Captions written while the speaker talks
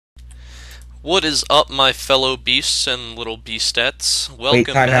What is up, my fellow beasts and little beastettes? Wait,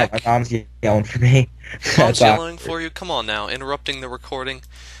 Welcome time out. My back. mom's yelling for me. Mom's That's yelling awkward. for you. Come on now, interrupting the recording.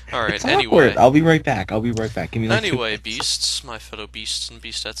 Alright, It's awkward. anyway. I'll be right back. I'll be right back. Give me like two Anyway, minutes. beasts, my fellow beasts and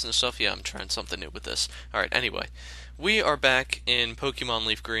beastettes and stuff. Yeah, I'm trying something new with this. Alright, anyway. We are back in Pokemon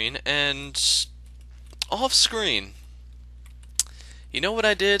Leaf Green, and off screen. You know what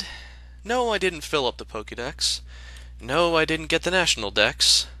I did? No, I didn't fill up the Pokedex. No, I didn't get the National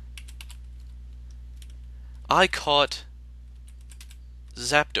Dex. I caught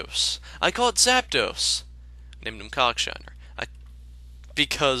Zapdos. I caught Zapdos. Named him Cockshiner.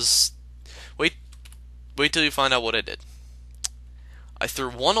 Because wait, wait till you find out what I did. I threw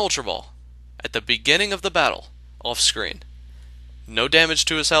one Ultra Ball at the beginning of the battle, off screen. No damage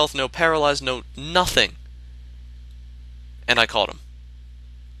to his health, no paralyzed, no nothing, and I caught him.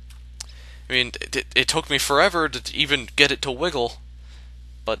 I mean, it took me forever to even get it to wiggle,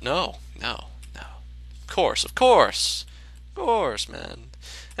 but no, no, no. Of course, man.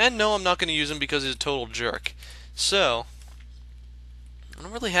 And no, I'm not going to use him because he's a total jerk. So, I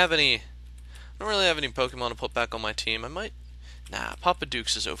don't really have any. I don't really have any Pokemon to put back on my team. I might. Nah, Papa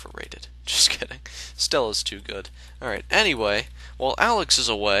Dukes is overrated. Just kidding. Stella's too good. Alright, anyway, while Alex is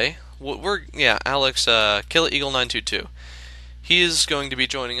away, Alex, Kill Eagle 922. He is going to be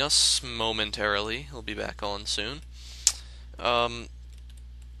joining us momentarily. He'll be back on soon. Um,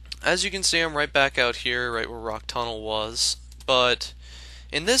 as you can see, I'm right back out here, right where Rock Tunnel was. But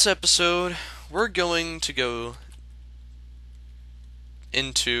in this episode, we're going to go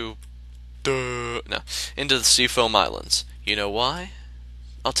into into the Seafoam Islands. You know why?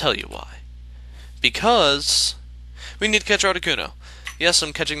 I'll tell you why. Because we need to catch Articuno. Yes,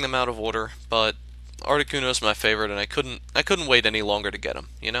 I'm catching them out of order, but Articuno's my favorite, and I couldn't wait any longer to get him.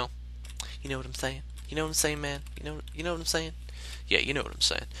 You know? You know what I'm saying? You know what I'm saying, man? You know what I'm saying? Yeah, you know what I'm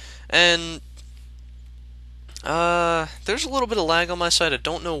saying. And there's a little bit of lag on my side. I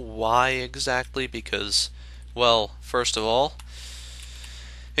don't know why exactly, because, well, first of all,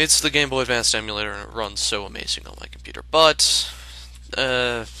 it's the Game Boy Advance emulator, and it runs so amazing on my computer. But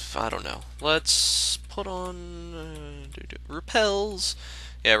I don't know. Let's put on repels.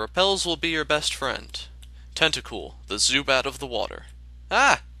 Yeah, repels will be your best friend. Tentacool, the Zubat of the water.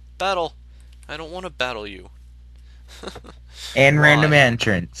 Ah, battle. I don't want to battle you. And random Why?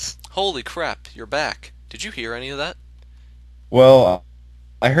 entrance. Holy crap, you're back. Did you hear any of that? Well,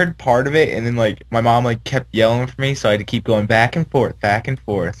 I heard part of it, and then like my mom like kept yelling for me, so I had to keep going back and forth, back and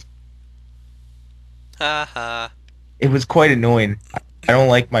forth. Ha ha. It was quite annoying. I don't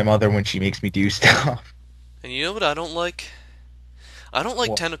like my mother when she makes me do stuff. And you know what I don't like? I don't like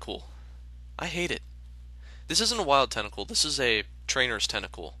Well, Tentacool. I hate it. This isn't a wild tentacle. This is a trainer's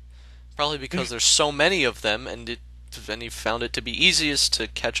tentacle. Probably because there's so many of them, and he found it to be easiest to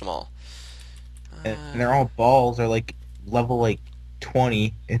catch them all. and Uh, they're all balls. They're like level like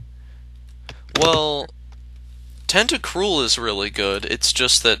 20. well, Tentacruel is really good. It's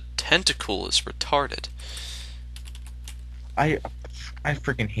just that Tentacool is retarded. I I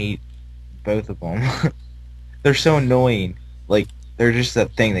freaking hate both of them. They're so annoying. Like they're just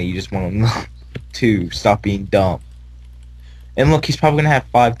that thing that you just want them to stop being dumb. And look, he's probably gonna have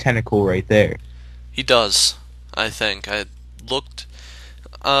 5 tentacle right there. He does, I think. Looked.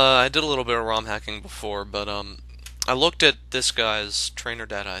 I did a little bit of ROM hacking before, but I looked at this guy's trainer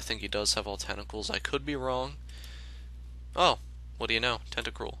data. I think he does have all tentacles. I could be wrong. Oh, what do you know?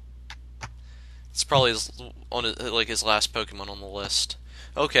 Tentacruel. It's probably his last Pokemon on the list.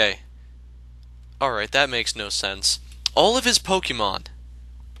 Okay. Alright, that makes no sense. All of his Pokemon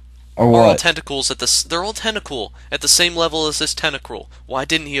Or are all what? tentacles they're all tentacle at the same level as this Tentacruel. Why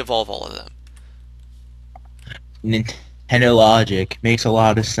didn't he evolve all of them? Nintendo logic makes a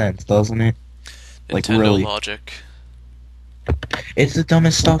lot of sense, doesn't it? Like Nintendo really, logic. it's the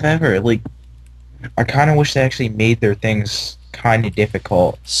dumbest stuff ever. Like I kind of wish they actually made their things kind of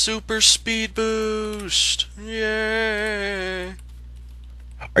difficult. Super speed boost! Yay!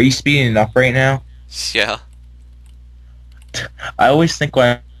 Are you speeding it up right now? Yeah. I always think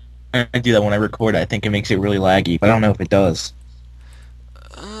when I do that when I record, I think it makes it really laggy, but I don't know if it does.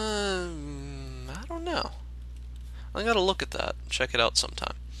 I don't know. I gotta look at that. Check it out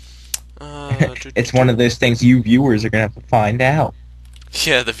sometime. Uh, do, do, It's one of do. those things you viewers are gonna have to find out.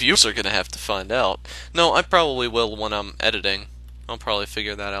 Yeah, the viewers are gonna have to find out. No, I probably will when I'm editing. I'll probably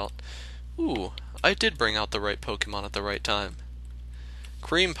figure that out. Ooh, I did bring out the right Pokemon at the right time.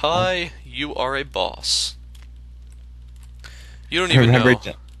 Cream Um, Pie, you are a boss. You don't I even remember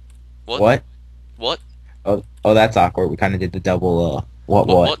know. What? what? What? Oh, that's awkward. We kind of did the double. What?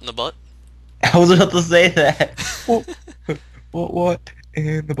 What What? in the butt? I was about to say that. What? What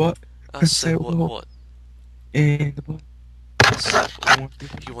in the butt? I said So what? What? in the butt. I said what? I want to-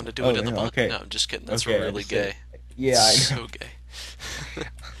 You want to do Oh, it in the no, butt? okay. No, I'm just kidding. That's Okay, I really just said gay. it. It's Yeah, I know. so gay.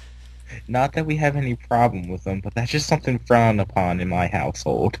 Not that we have any problem with them, but that's just something frowned upon in my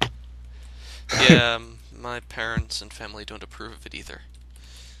household. Yeah, my parents and family don't approve of it either.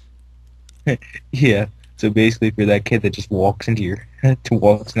 Yeah. So basically, if you're that kid that just walks into your to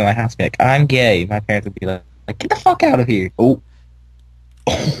walks into my house, and be like, "I'm gay," my parents would be like, "Get the fuck out of here!" Oh,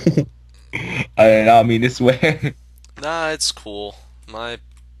 I did not mean to swear. Nah, it's cool. My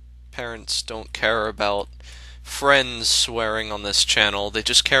parents don't care about friends swearing on this channel. They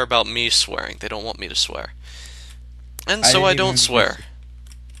just care about me swearing. They don't want me to swear. And I so didn't I don't even mean swear.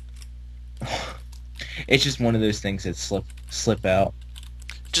 to. It's just one of those things that slip out.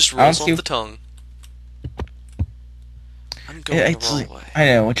 It just I don't rolls see. off the tongue. I'm going the It's wrong like, way. I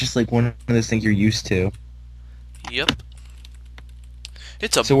know. It's just like one of those things you're used to. Yep.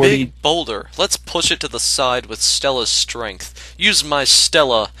 It's a So where do you? big boulder. Let's push it to the side with Stella's strength. Use my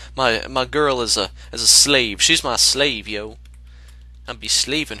Stella, my girl as a slave. She's my slave, yo. I'll be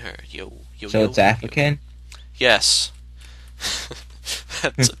slaving her, yo, yo, So yo, it's yo, yo. African. Yes.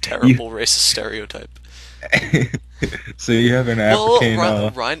 That's a You. terrible racist stereotype. So you have an Well,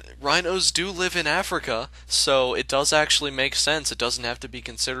 African. rhinos do live in Africa, so it does actually make sense. It doesn't have to be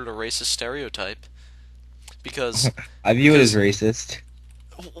considered a racist stereotype. Because, I view it as racist.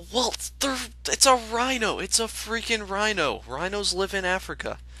 well, it's a rhino. It's a freaking rhino. Rhinos live in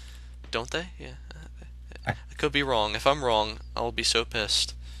Africa. Don't they? Yeah. I, I could be wrong. If I'm wrong, I'll be so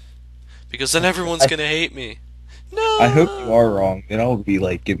pissed. Because then everyone's I, gonna hate me. I hope you are No! wrong. Then I'll be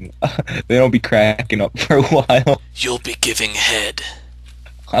like giving. Then I'll be cracking up for a while. You'll be giving head.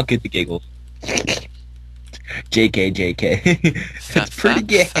 I'll get the giggles. JK, JK. Fap That's pretty fap,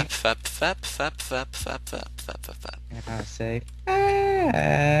 gay. fap fap fap fap fap fap fap fap fap fap. And I say,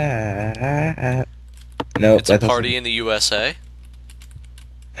 nope, It's a that party doesn't. in the USA.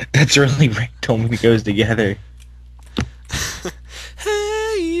 That's really random when it goes together.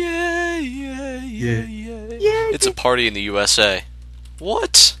 Hey, yeah, yeah, yeah, Yeah. yeah. Yeah. It's a party in the USA.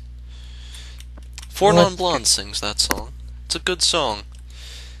 What? Four What? Non Blondes sings that song. It's a good song.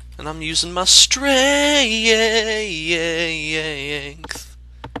 And I'm using my strength.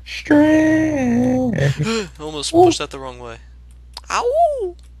 Strength. Almost Ooh. pushed that the wrong way.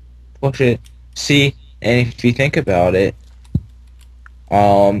 Ow! Push it. See, and if you think about it,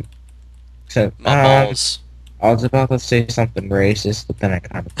 um, so My balls. I was about to say something racist, but then I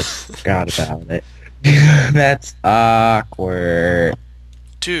kind of forgot about it. That's awkward.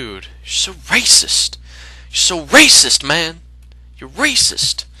 Dude, you're so racist. You're so racist, man. You're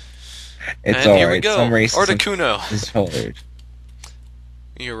racist. It's And here we alright. go. Some racism Articuno. is hilarious.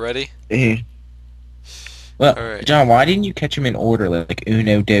 You ready? Well, Alright. John, why didn't you catch them in order like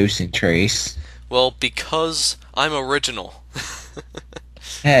Uno, Dos, and Trace? Well, because I'm original.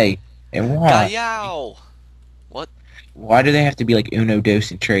 Hey, and why? Gayao! What? Why do they have to be like Uno, Dos,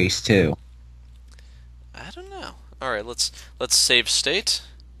 and Trace too? I don't know. Alright, let's save state.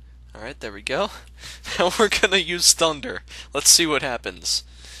 Alright, there we go. Now we're gonna use thunder. Let's see what happens.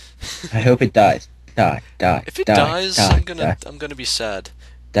 I hope it dies. Die, die, If it die, dies, die, I'm die, gonna be sad.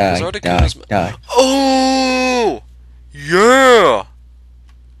 die, Because die, Articuno's die. Oh! Yeah!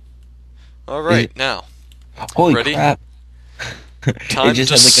 Alright, now. Holy Ready? crap! Time it just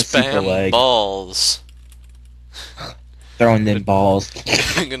to had like a super spam leg. balls. Throwing them balls.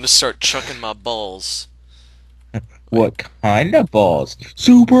 I'm gonna start chucking my balls. What kind of balls?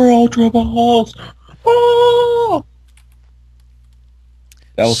 Super ultra balls! Oh!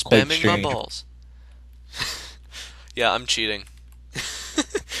 That was quite Spamming strange. my balls. Yeah, I'm cheating.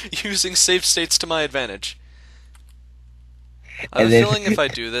 Using save states to my advantage. I have And a then feeling if I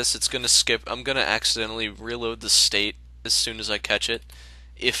do this, it's gonna skip. I'm gonna accidentally reload the state as soon as I catch it.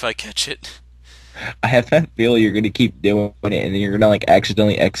 If I catch it. I have that feeling you're gonna keep doing it, and then you're gonna like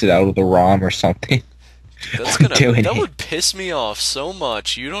accidentally exit out of the ROM or something. That's I'm gonna. doing That it. would piss me off so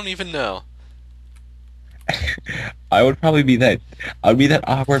much. You don't even know. I would probably be that. I'd be that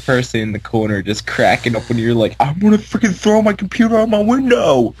awkward person in the corner, just cracking up when you're like, "I'm gonna freaking throw my computer out my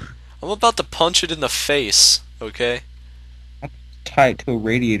window." I'm about to punch it in the face. Okay. Tie it to a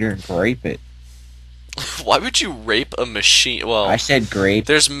radiator and grape it. Why would you rape a machine? Well, I said grape.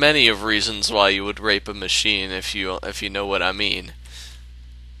 there's many of reasons why you would rape a machine if you know what I mean.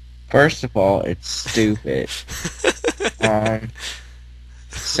 First of all, it's stupid.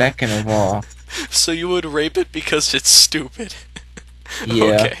 Second of all, So you would rape it because it's stupid. yeah.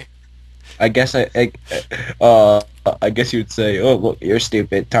 Okay. I guess I guess you would say, "Oh, look, you're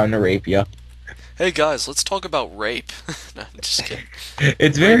stupid. Time to rape you." Hey guys, let's talk about rape. No, I'm just kidding.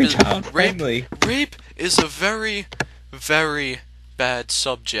 It's Rape very is child rape. friendly. Rape is a very, very bad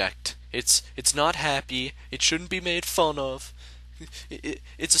subject. It's not happy. It shouldn't be made fun of.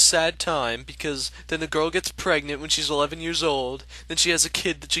 It's a sad time because then the girl gets pregnant when she's 11 years old. Then she has a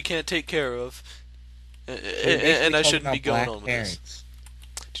kid that she can't take care of. So you're basically And I talking shouldn't be about going black on with this. parents.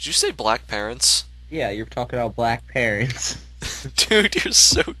 Did you say black parents? Yeah, you're talking about black parents. Dude,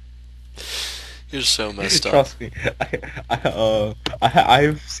 you're so messed up. Trust me,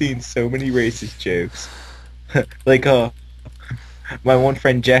 I've seen so many racist jokes. Like, my one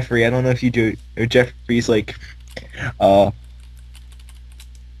friend Jeffrey, I don't know if you do, Jeffrey's like, uh,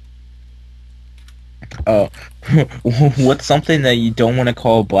 uh, what's something that you don't want to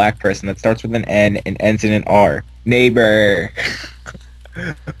call a black person that starts with an N and ends in an R? Neighbor.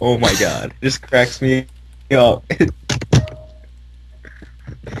 Oh my god, it just cracks me up.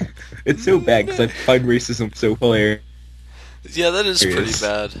 It's so bad because I find racism so hilarious. Yeah, that is pretty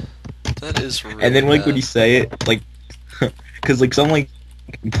bad. That is And really then like when you bad. say it, like, because like some like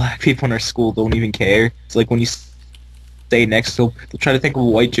black people in our school don't even care. It's like when you say next to them, they'll try to think of a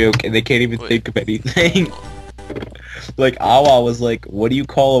white joke and they can't even Wait. think of anything. Like Awa was like, what do you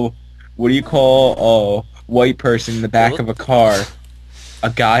call a white person in the back Well, of a car? A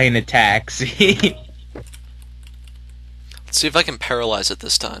guy in a taxi. let's see if I can paralyze it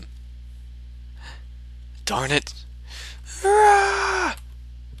this time. Darn it. Ah!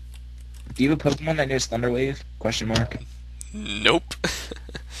 Do you have a Pokemon that knows Thunder Wave? Question mark. Nope.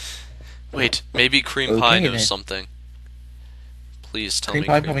 Wait, maybe Cream Pie Okay knows then. something. Please tell Cream me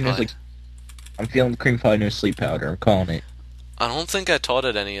Pie Cream probably knows Pie. like I'm feeling Cream Pie knows sleep powder. I'm calling it. I don't think I taught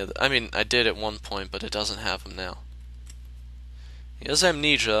it any of I mean, I did at one point, but it doesn't have them now. He has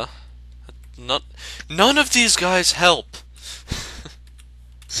amnesia. Not, none of these guys help.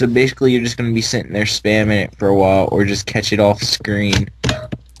 So basically, you're just gonna be sitting there spamming it for a while, or just catch it off screen.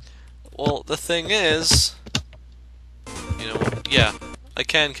 Well, the thing is, you know, yeah, I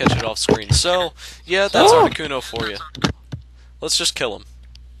can catch it off screen. So, yeah, that's Oh! Articuno for you. Let's just kill him.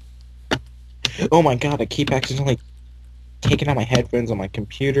 Oh my god! I keep accidentally taking out my headphones on my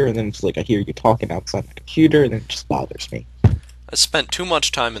computer, and then it's like I hear you talking outside my computer, and then it just bothers me. I spent too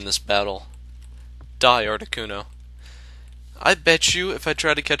much time in this battle. Die, Articuno. I bet you if I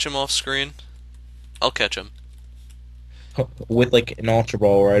try to catch him off screen, I'll catch him. With like an Ultra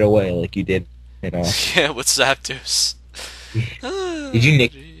Ball right away, like you did, you know. Yeah, with Zapdos. Did you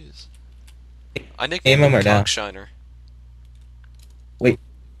nickname Jeez. I nicknamed him him or no? Cockshiner. Wait,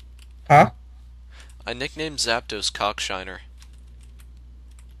 huh? I nicknamed Zapdos Cockshiner.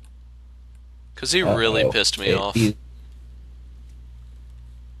 Because he really Uh-oh. pissed me off.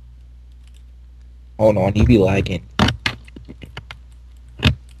 Hold on, he be lagging.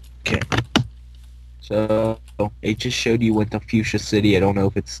 Okay. So, it just showed you went to Fuchsia City. I don't know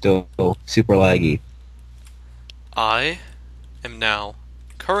if it's still super laggy. I am now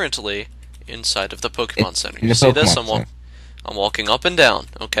currently inside of the Pokemon Center. In You the see this? Pokemon Center. I'm walking up and down.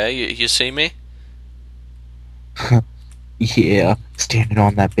 Okay, you see me? Yeah, standing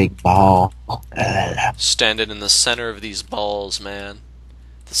on that big ball. Standing in the center of these balls, man.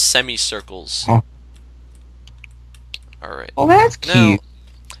 The semicircles. Huh. Alright. Oh, that's Now, cute.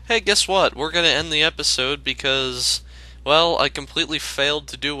 hey, guess what? We're gonna end the episode because, well, I completely failed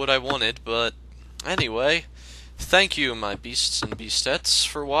to do what I wanted, but anyway, thank you, my beasts and beastettes,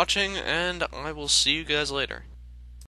 for watching, and I will see you guys later.